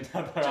statement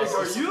about Jake, are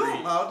the you street.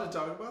 allowed to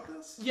talk about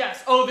this?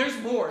 Yes. Oh, there's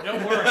more.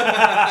 Don't worry.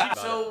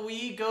 So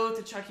we go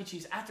to Chuck E.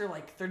 Cheese after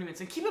like 30 minutes.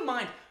 And keep in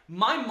mind,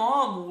 my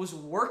mom was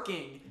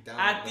working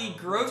at the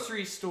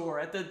grocery store,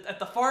 at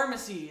the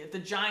pharmacy, at the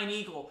Giant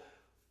Eagle,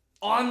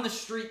 on the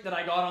street that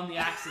I got on the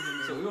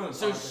accident in. So we want to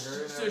talk to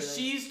her and So everything?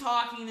 she's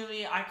talking to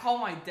me. I call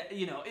my dad.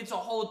 You know, it's a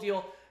whole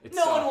deal. It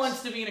no one sucks.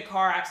 wants to be in a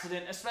car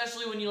accident,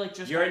 especially when you like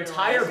just Your got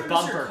entire license.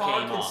 bumper Your car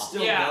came could off.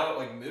 still Yeah. go,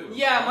 like, move.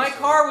 Yeah, my honestly.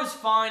 car was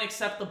fine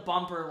except the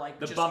bumper, like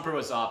The just, bumper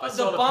was off. I the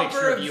saw the bumper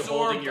picture of you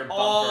absorbed holding your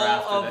all bumper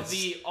after of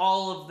this.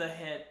 all of the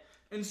hit.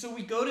 And so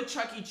we go to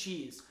Chuck E.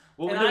 Cheese.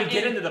 Well, and no, we I-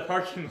 get and into the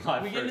parking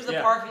lot. We get into first,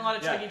 the parking lot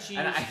of yeah. Chuck E. Cheese.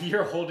 And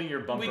you're holding your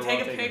bumper. We while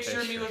take a taking picture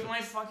of me with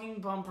my fucking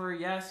bumper.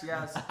 Yes,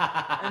 yes.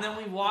 And then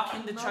we walk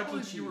into Not Chuck E.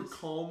 like Cheese. you were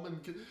calm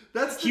and good.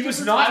 That's the He was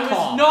difference not I between-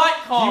 was calm. not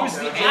calm. He was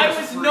the I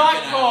was freaking not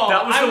out. calm.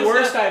 That was I the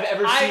worst the- I've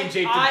ever seen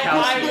Jake I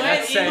Dukowski. went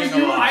That's saying into- a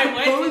You were lot. I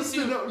went composed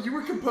into- enough. You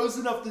were composed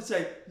enough to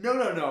say,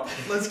 no,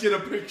 let's get a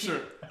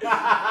picture. Because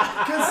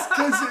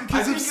I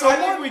if think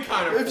someone, we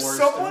kind of if forced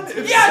someone, him to.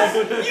 if Yes,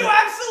 you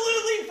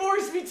absolutely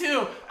forced me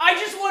to. I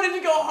just wanted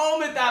to go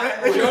home at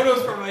that point.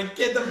 Jonas from like,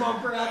 get the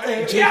bumper out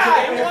there.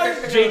 Yeah,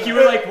 it was. Jake, you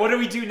were like, "What do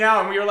we do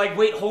now?" And we were like,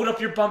 "Wait, hold up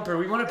your bumper.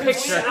 We want a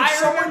picture." if I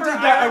someone remember- did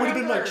that, I I would have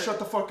been remember- like, shut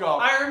the fuck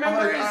up. I remember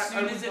I'm like, as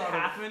soon I as it would not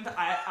have-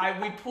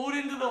 happened, we pulled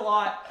into the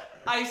lot.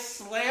 I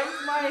slammed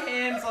my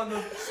hands on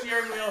the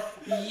steering wheel,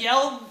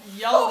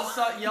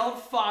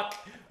 yelled fuck,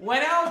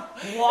 went out,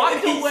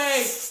 walked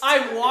away.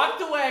 I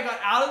walked away. I got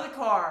out of the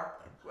car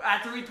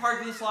after we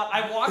parked in the slot.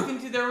 I walked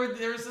into there was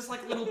this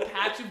like little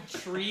patch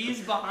of trees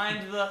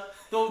behind the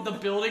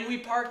building we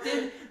parked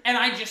in, and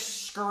I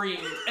just screamed.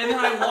 And then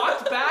I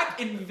walked back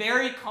and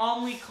very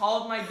calmly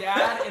called my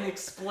dad and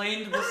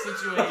explained the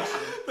situation.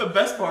 The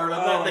best part of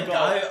Oh that, the my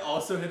God. guy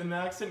also hit an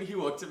accident. He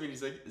looked at me and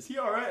he's like, "Is he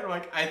all right?" And I'm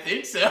like, "I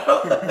think so."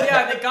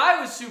 Yeah, the guy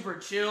was super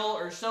chill,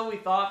 or so we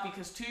thought,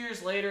 because 2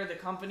 years later, the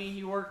company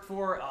he worked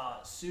for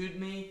sued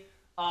me.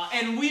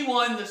 And we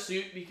won the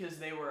suit because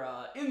they were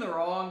in the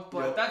wrong,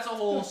 but Yep. that's a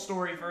whole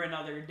story for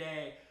another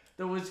day.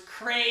 That was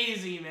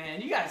crazy,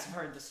 man. You guys have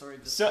heard the story.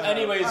 So,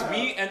 anyways,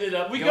 we ended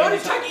up. we going go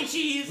to Chuck E.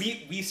 Cheese.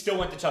 We still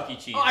went to Chuck E.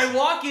 Cheese. I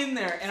walk in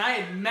there, and I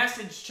had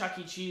messaged Chuck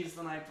E. Cheese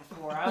the night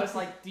before. I was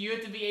like, "Do you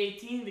have to be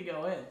 18 to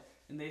go in?"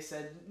 And they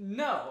said,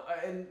 "No."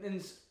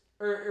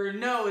 Or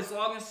no, as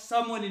long as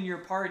someone in your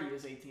party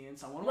is 18 and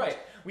someone was. Right.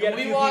 We had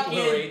And a we few walk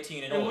people who were in,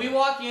 18 and And older. we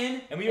walk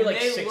in, And we were like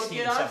they 16 look at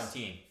and us,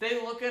 17.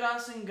 They look at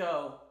us and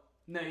go,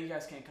 "No, you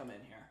guys can't come in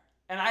here."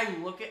 And I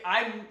looked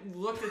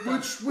at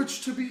them.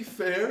 Which to be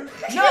fair,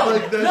 No,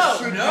 like that no,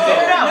 should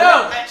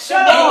no,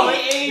 Shut no, up.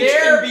 Any age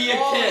their can be a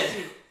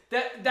policy.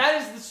 kid.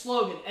 That is the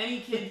slogan.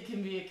 Any kid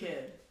can be a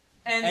kid.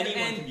 And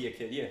Anyone can be a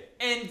kid, yeah.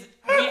 And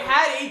we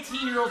had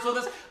 18-year-olds with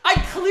us. I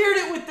cleared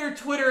it with their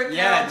Twitter account.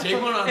 Yeah,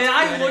 Jake went on and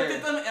I Twitter. looked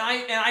at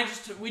them,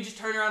 and we just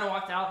turned around and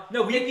walked out.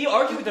 No, we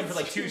argued with them for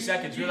like 2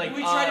 seconds. We were like,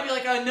 we tried to be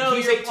like, "Oh no,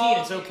 he's you're 18,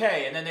 it's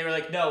okay." And then they were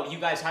like, "No, you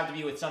guys have to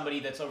be with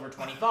somebody that's over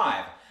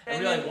 25." And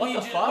we were then like, "What we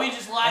the ju- fuck?" we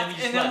just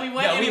laughed, and then we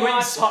went yeah, and we went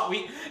watched- and saw.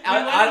 went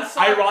and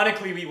saw-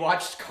 Ironically, we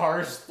watched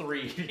Cars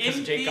 3 because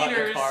in Jake got in a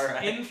theaters. car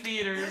wreck. In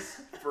theaters.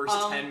 First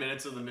Um, 10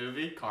 minutes of the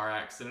movie, car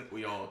accident.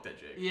 We all looked at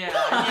Jake.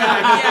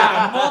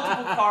 Yeah,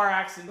 multiple car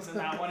accidents in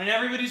that one, and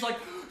everybody's like,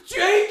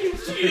 "Jake,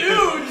 it's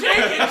you!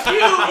 Jake, it's you!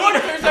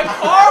 Look, there's a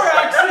car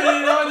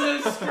accident on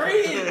the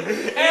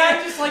screen!" And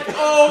I'm just like,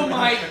 "Oh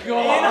my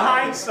god!" In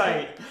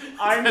hindsight,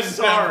 I'm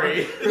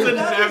sorry. It's a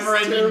That is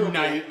never-ending terrible.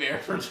 nightmare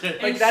for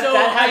Jake. Like, And that- so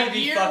that had to a be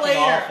year fucking later,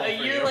 awful a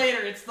for year you.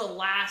 later, it's the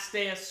last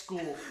day of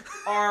school,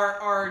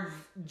 our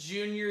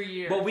junior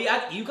year. Well,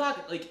 you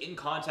got like in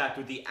contact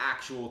with the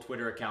actual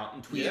Twitter account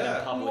and tweeted Yeah.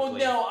 them publicly.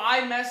 Well, no,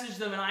 I messaged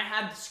them and I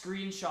had the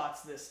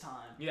screenshots this time.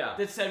 Yeah.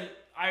 That said,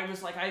 I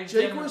was like,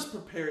 Jake was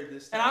prepared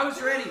this time. and I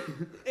was ready.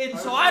 And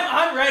so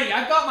I'm ready.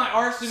 I've got my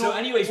arsenal. So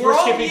anyways, we're we're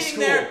all skipping meeting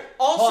school. there.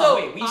 Hold Also,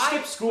 on, wait, we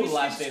skipped school the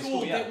last day of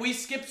school, yeah. We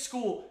skipped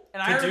school,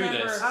 and to I do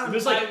remember this. It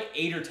was like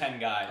 8 or 10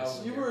 guys.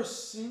 Oh. You were a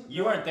senior.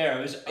 You weren't there.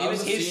 It was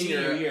a his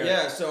senior year.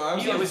 Yeah, so I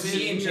was It on was senior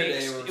me and day.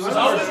 Jake's- where- it was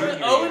our Owen,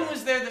 junior Owen year.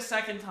 was there the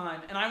second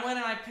time, and I went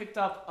and I picked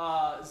up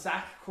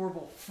Zach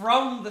Corbel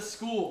from the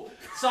school.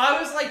 So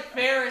I was like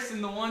Ferris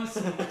in the one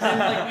scene, and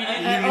like we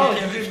didn't.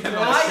 You didn't give him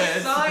I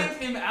access. signed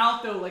him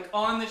out though, like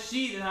on the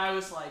sheet, and I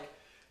was like,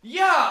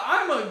 "Yeah,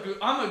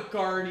 I'm a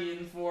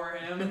guardian for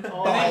him." And they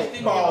just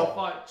didn't give a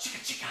fuck.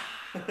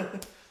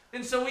 Chicka-chicka.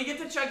 And so we get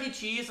to Chuck E.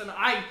 Cheese, and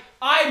I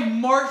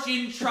march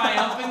in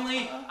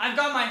triumphantly. I've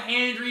got my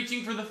hand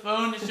reaching for the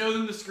phone to show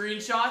them the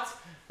screenshots.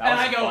 That and was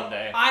I a go, fun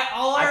day. I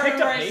I picked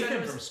remember up I said Nathan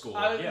it was, from school,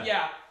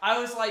 Yeah, I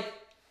was like,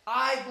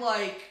 I'd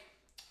like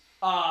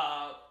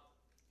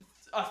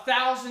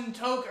 1,000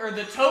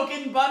 the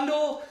token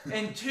bundle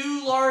and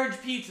 2 large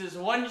pizzas,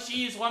 1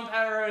 cheese, 1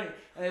 pepperoni.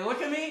 And they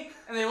look at me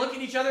and they look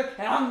at each other,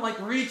 and I'm like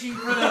reaching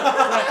for them,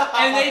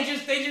 and they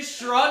just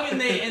shrug and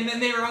then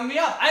they rung me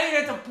up. I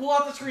didn't have to pull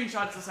out the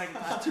screenshots the second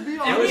time. To be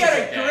And honest, we was a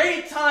had good a day.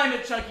 great time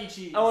at Chuck E.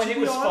 Cheese. Oh, and To it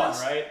be was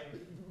honest- fun, right?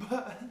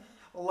 but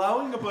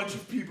allowing a bunch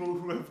of people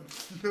who have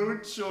no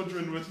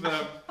children with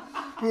them,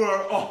 who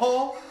are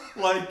all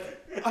like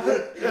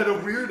at a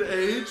weird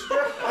age,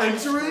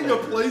 entering a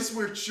place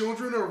where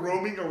children are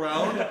roaming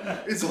around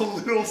is a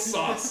little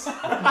sus.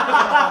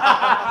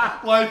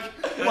 like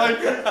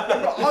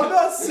I'm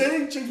not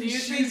saying Chuck Do E. you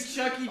think Cheese.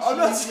 Chuck E. I'm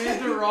not Cheese made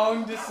saying- the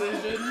wrong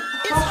decision?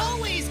 It's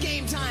always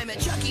game time at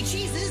Chuck E.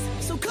 Cheese's,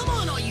 so come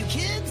on all you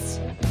kids.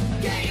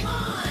 Game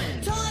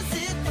on! Toss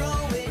it,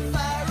 throw it,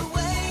 fire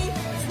away.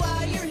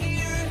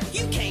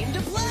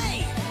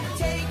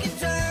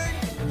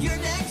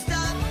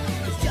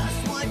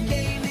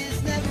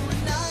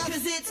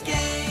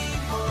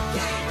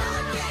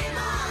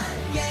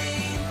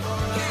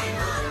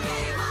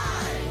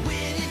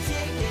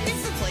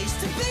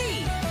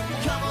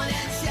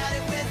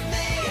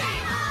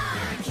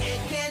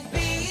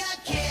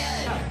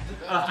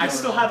 I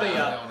still have I don't a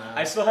know.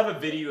 I still have a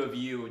video of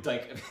you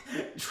like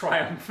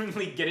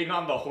triumphantly getting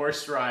on the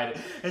horse ride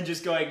and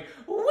just going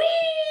wee.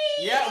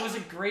 Yeah, it was a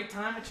great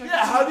time at Chuck E.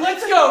 Yeah, how do you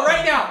Let's think- go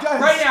right now,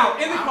 Guys, right now,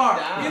 in the calm car,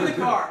 down. in the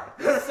car.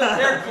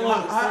 They're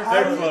close.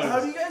 How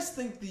do you guys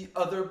think the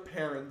other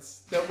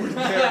parents that were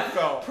there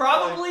felt?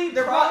 Probably, Like,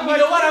 they're probably. like,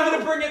 You know what? I'm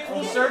gonna bring it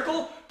full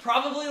circle.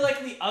 Probably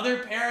like the other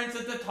parents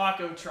at the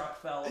taco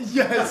truck felt.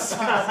 Yes,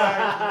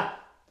 exactly.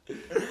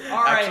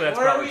 All right, Actually, that's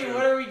what are probably we? true.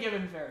 What are we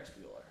giving Ferris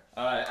Bueller?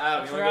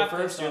 Adam, you Let's want to wrap go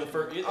this first? You're the up.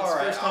 first. It's the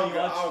Alright, first time you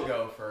watched I'll it.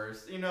 go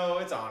first. You know,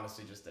 it's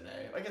honestly just an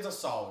A. Like, it's a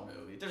solid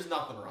movie. There's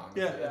nothing wrong with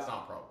Yeah. it. It's Yeah.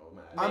 not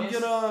problematic. I'm Mace?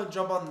 gonna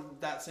jump on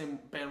that same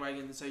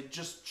bandwagon and say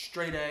just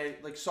straight A,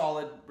 like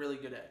solid, really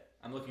good A.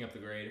 I'm looking up the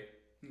grade.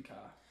 Okay.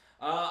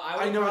 I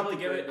I would know what probably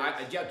the give it. grade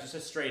is. Yeah, just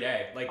a straight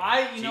A. Like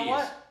You know geez.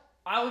 what?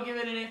 I would give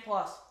it an A+.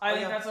 I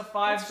think yeah. that's a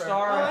 5 That's fair.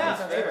 star. Oh, I yeah,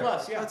 think that's fair. A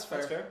plus. Yeah, That's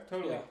fair.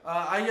 Totally. Yeah.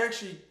 I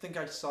actually think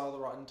I saw the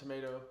Rotten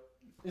Tomato.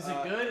 Is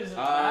it good? Is it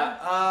uh,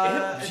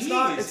 bad? It's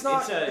not.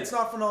 Jeez, It's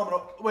not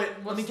phenomenal. Wait,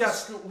 let What's me the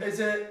guess. score? Is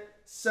it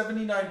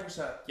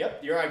 79%? Yep,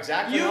 you're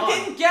exactly You on.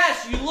 didn't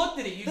guess. You looked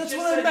at it. You That's just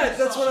what I said meant.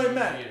 you That's saw what I it.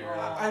 meant. Cheater.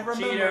 I remember.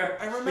 Cheater.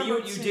 I remember. But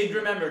you seeing did it.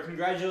 remember.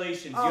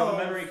 Congratulations. You have Oh, a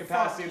memory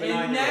capacity of a And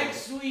 9-year-old.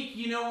 next week,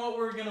 you know what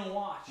we're gonna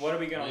watch? What are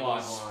we gonna What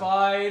watch? do you want?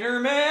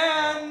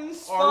 Spider-Man. Are we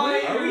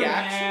Spider-Man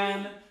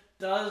actually?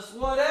 does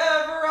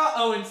whatever.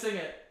 Owen, sing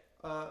it.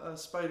 A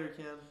spider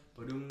can.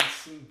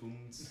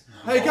 Ba-dum-tsum-boom-ts.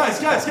 Hey guys.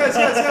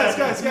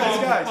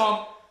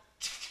 Bump.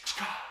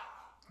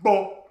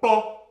 Bo,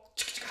 bo,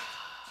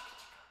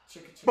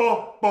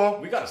 bo, bo.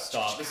 We gotta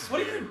stop. This is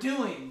What are weird. you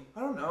doing? I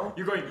don't know.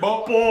 You're going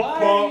bo bo Why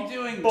bo. are you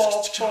doing Bo,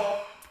 this? bo.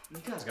 You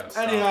guys gotta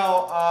stop.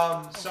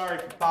 Anyhow, Sorry.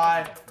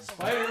 bye.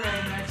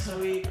 Spider-Man next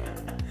week.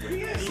 What do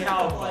you guys think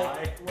Anyhow, of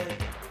like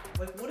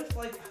what if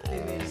like they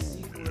made a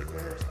sequel to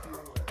Ferris Bueller?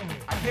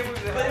 I can't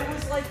believe that. But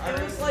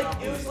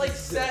it was like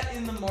set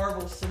in the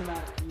Marvel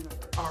Cinematic Universe.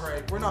 All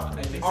right, we're not.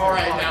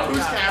 Alright, now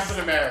who's Captain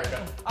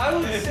America? I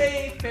would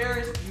say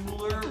Ferris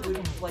Bueller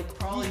would like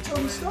probably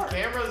Tony Stark.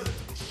 Cameras.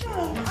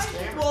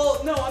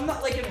 Well, no, I'm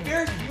not like if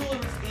Ferris Bueller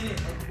was in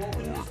it, like what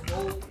would his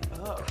role be?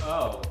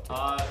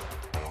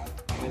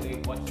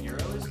 Wait, what hero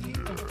is he?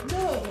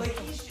 No, like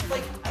he's just,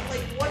 like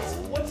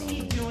what's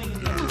he doing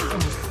in the episode? I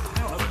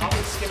don't know.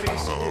 Probably skipping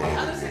school.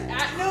 How does it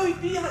act? No,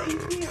 he'd be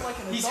like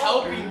an He's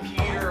adult. helping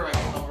Peter like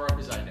cover up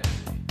his identity.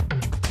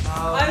 I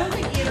don't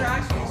think he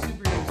interacts with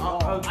superheroes at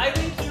all. okay. I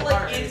think he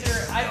like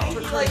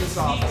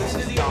sneaks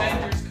into the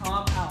Avengers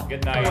compound.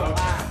 Good night. I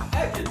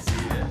can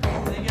see it.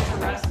 And then gets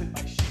arrested by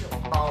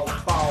S.H.I.E.L.D. Bow,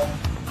 bow.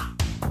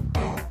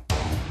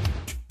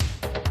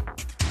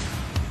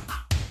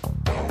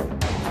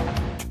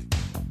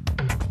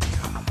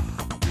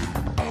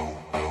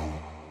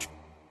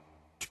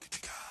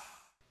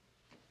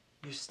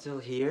 You're still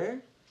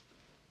here?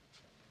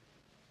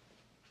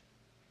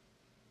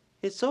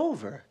 It's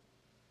over.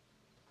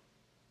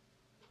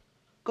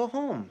 Go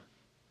home.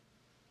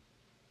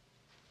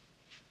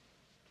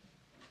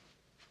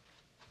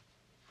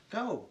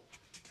 Go.